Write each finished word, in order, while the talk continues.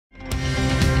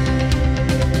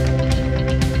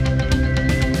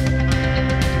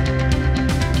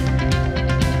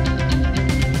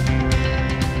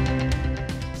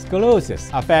Scoliosis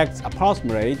affects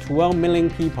approximately 12 million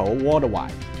people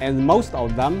worldwide, and most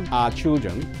of them are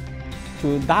children.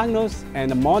 To diagnose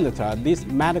and monitor this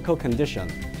medical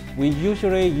condition, we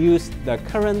usually use the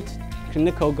current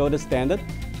clinical gold standard,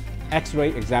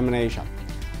 X-ray examination.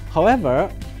 However,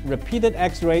 repeated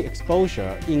X-ray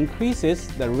exposure increases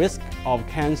the risk of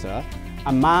cancer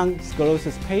among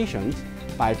scoliosis patients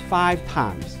by 5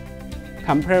 times,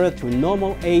 compared to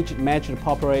normal age-matched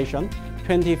population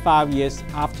 25 years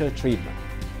after treatment.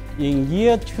 In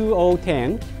year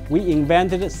 2010, we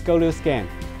invented Scolioscan,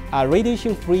 a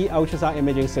radiation-free ultrasound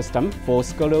imaging system for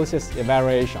scoliosis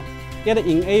evaluation. It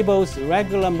enables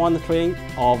regular monitoring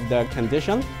of the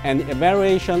condition and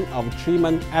evaluation of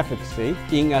treatment efficacy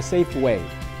in a safe way.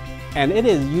 And it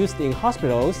is used in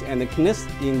hospitals and clinics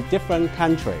in different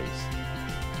countries.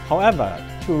 However,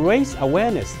 to raise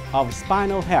awareness of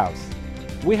spinal health,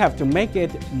 we have to make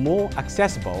it more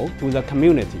accessible to the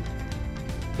community.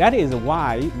 That is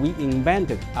why we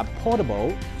invented a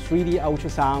portable 3D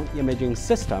ultrasound imaging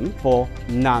system for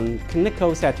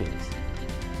non-clinical settings.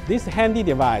 This handy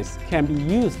device can be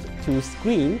used to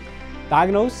screen,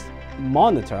 diagnose,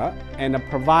 monitor, and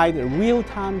provide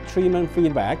real-time treatment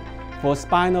feedback for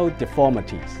spinal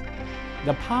deformities.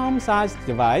 The palm-sized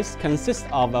device consists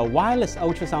of a wireless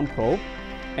ultrasound probe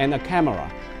and a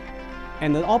camera,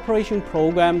 and the operation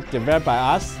program developed by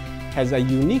us has a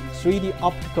unique 3D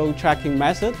optical tracking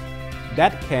method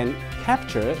that can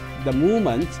capture the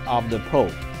movements of the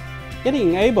probe. It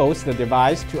enables the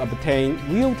device to obtain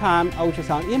real-time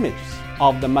ultrasound images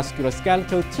of the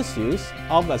musculoskeletal tissues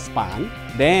of the spine.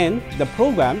 Then, the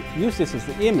program uses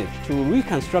the image to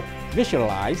reconstruct,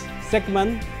 visualize,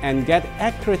 segment, and get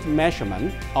accurate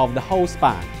measurement of the whole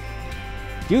spine.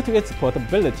 Due to its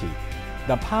portability,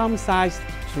 the palm-sized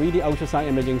 3D ultrasound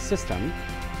imaging system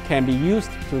can be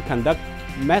used to conduct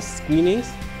mass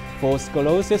screenings for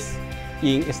scoliosis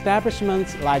in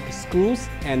establishments like schools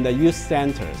and youth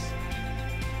centers.